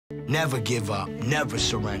Never give up, never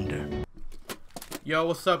surrender. Yo,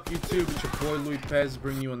 what's up YouTube? It's your boy Loui Pez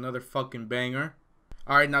bringing you another fucking banger.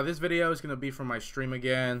 Alright, now this video is going to be for my stream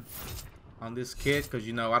again on this kit, because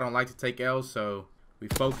you know I don't like to take L's, so we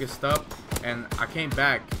focused up and I came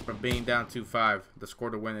back from being down 2-5. The score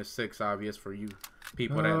to win is 6, obvious for you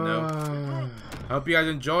people that know. I hope you guys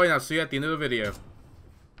enjoy, and I'll see you at the end of the video.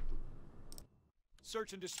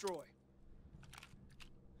 Search and destroy.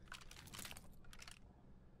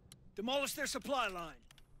 Demolish their supply line.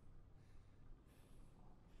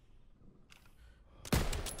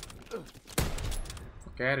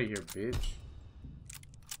 Fuck out of here, bitch.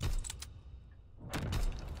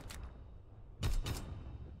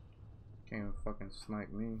 Can't even fucking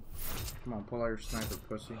snipe me. Come on, pull out your sniper,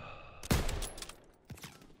 pussy.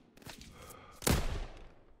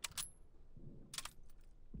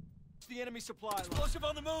 The enemy supply line. Explosive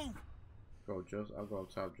on the move. I'll go up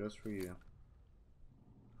top just for you.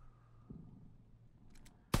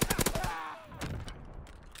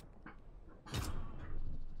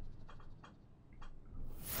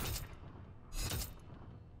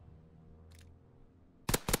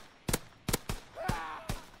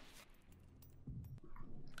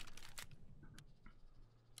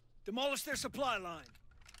 Demolish their supply line.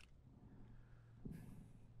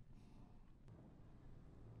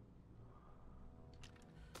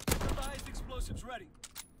 Revised explosives ready.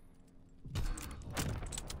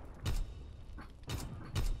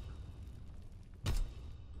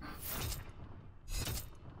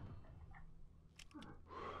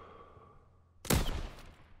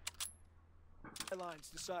 Lines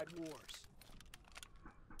decide wars.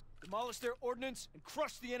 Demolish their ordnance and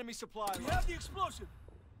crush the enemy supply line. We have the explosive.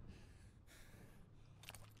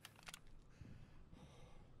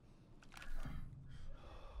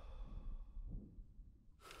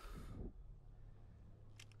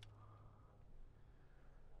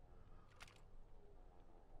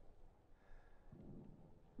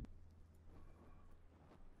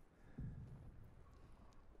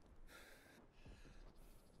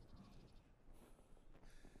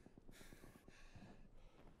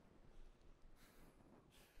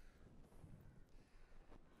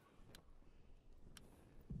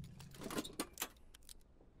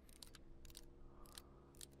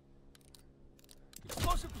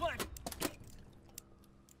 Explosive planted.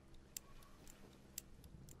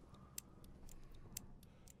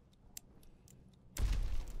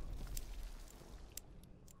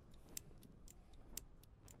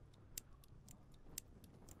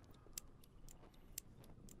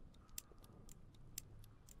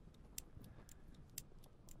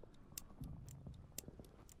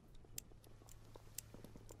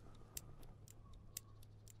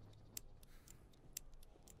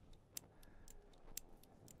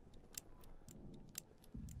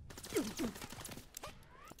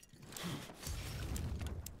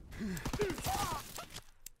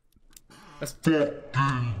 That's fucking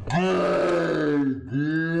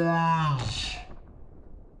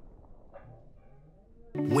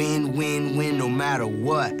Win, win, win, no matter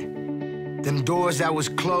what. Them doors that was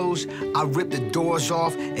closed, I ripped the doors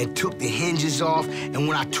off and took the hinges off. And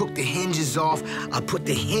when I took the hinges off, I put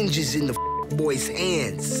the hinges in the boy's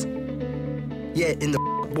hands. Yeah, in the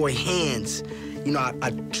boy hands. You know, I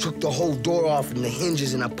took the whole door off and the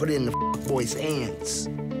hinges and I put it in the boy's hands.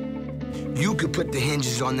 You could put the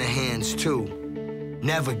hinges on their hands too.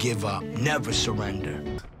 Never give up, never surrender.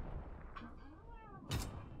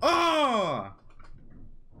 Oh!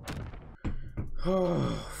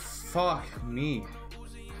 Oh, fuck me.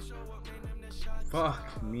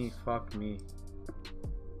 Fuck me, fuck me.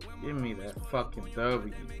 Give me that fucking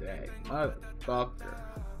W, that motherfucker.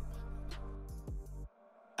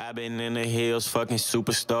 I've been in the hills, fucking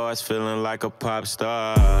superstars, feeling like a pop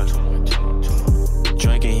star.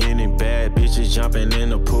 Drinking Henny, bad bitches jumping in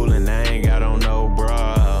the pool, and I ain't got